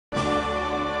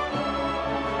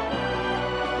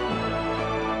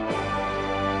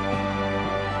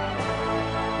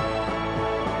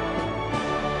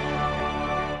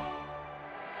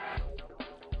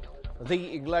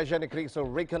The Iglesia ni Cristo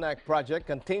Reconnect project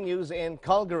continues in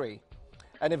Calgary.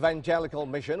 An evangelical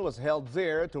mission was held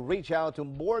there to reach out to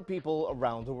more people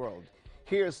around the world.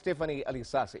 Here's Tiffany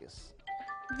Alisasis.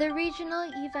 The regional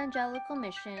evangelical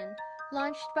mission,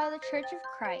 launched by the Church of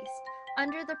Christ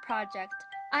under the project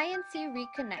INC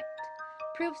Reconnect,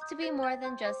 proves to be more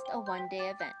than just a one-day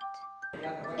event.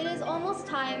 It is almost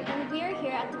time, and we are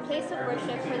here at the place of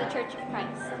worship for the Church of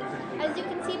Christ. As you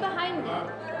can see behind me,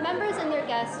 members and their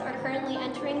guests are currently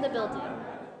entering the building.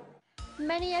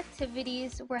 Many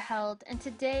activities were held, and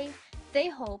today they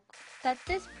hope that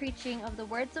this preaching of the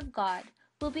words of God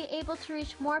will be able to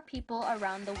reach more people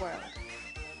around the world.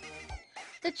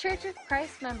 The Church of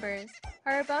Christ members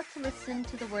are about to listen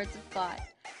to the words of God,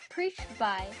 preached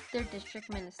by their district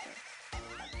minister.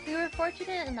 We were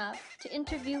fortunate enough to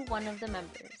interview one of the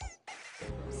members.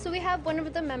 So we have one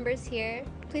of the members here.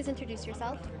 Please introduce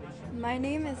yourself. My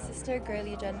name is Sister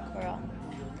Girly Jen Coral.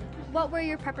 What were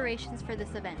your preparations for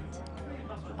this event?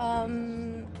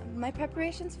 My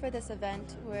preparations for this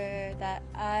event were that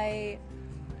I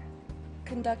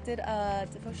conducted a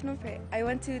devotional prayer. I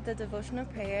went to the devotional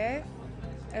prayer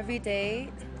every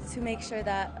day to make sure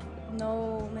that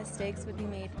no mistakes would be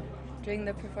made during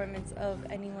the performance of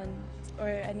anyone or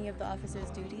any of the officers'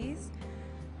 duties.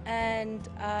 And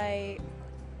I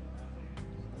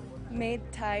made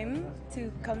time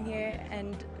to come here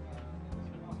and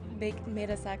made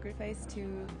a sacrifice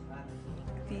to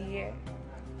be here.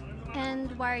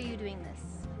 And why are you doing this?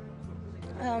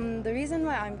 The reason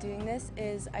why I'm doing this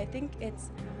is I think it's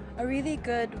a really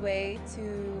good way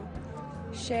to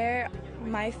share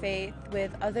my faith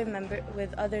with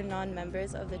other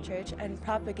non-members of the church and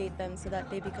propagate them so that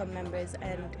they become members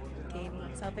and gain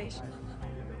salvation.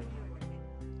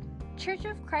 Church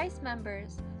of Christ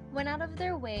members went out of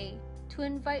their way to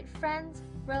invite friends,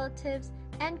 relatives,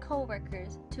 and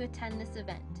co-workers to attend this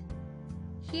event.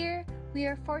 Here, we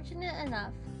are fortunate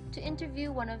enough to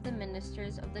interview one of the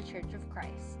ministers of the Church of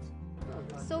Christ.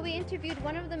 So we interviewed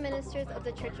one of the ministers of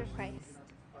the Church of Christ.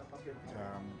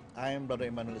 I am Brother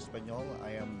Emmanuel Espanol.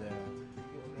 I am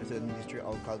the President Ministry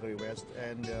of Calgary West,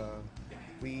 and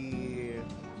we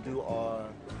do our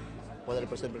 100%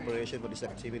 preparation for this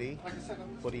activity,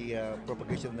 for the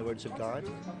propagation of the words of God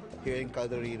here in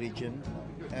Calgary region,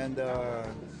 and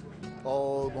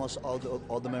almost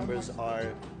all the members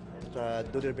are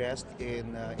do their best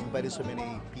in inviting so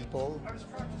many people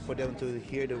for them to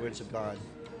hear the words of God.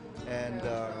 And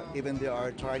even they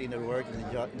are tired in their work,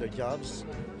 in their jobs,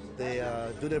 they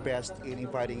do their best in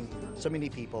inviting so many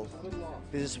people.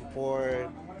 This is for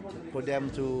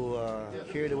them to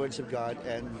hear the words of God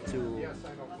and to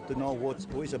know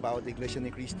who is about the Iglesia ni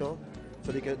Cristo,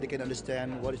 so they can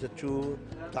understand what is the true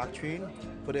doctrine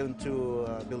for them to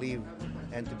believe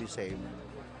and to be saved.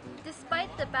 Despite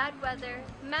the bad weather,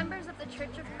 members of the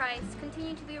Church of Christ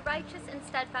continue to be righteous and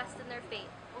steadfast in their faith.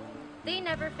 They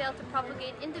never fail to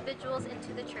propagate individuals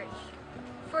into the church.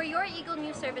 For your Eagle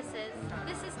News Services,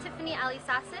 this is Tiffany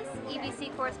Alisasis,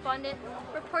 EBC correspondent,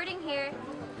 reporting here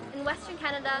in Western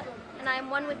Canada, and I am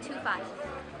 1 with 2-5.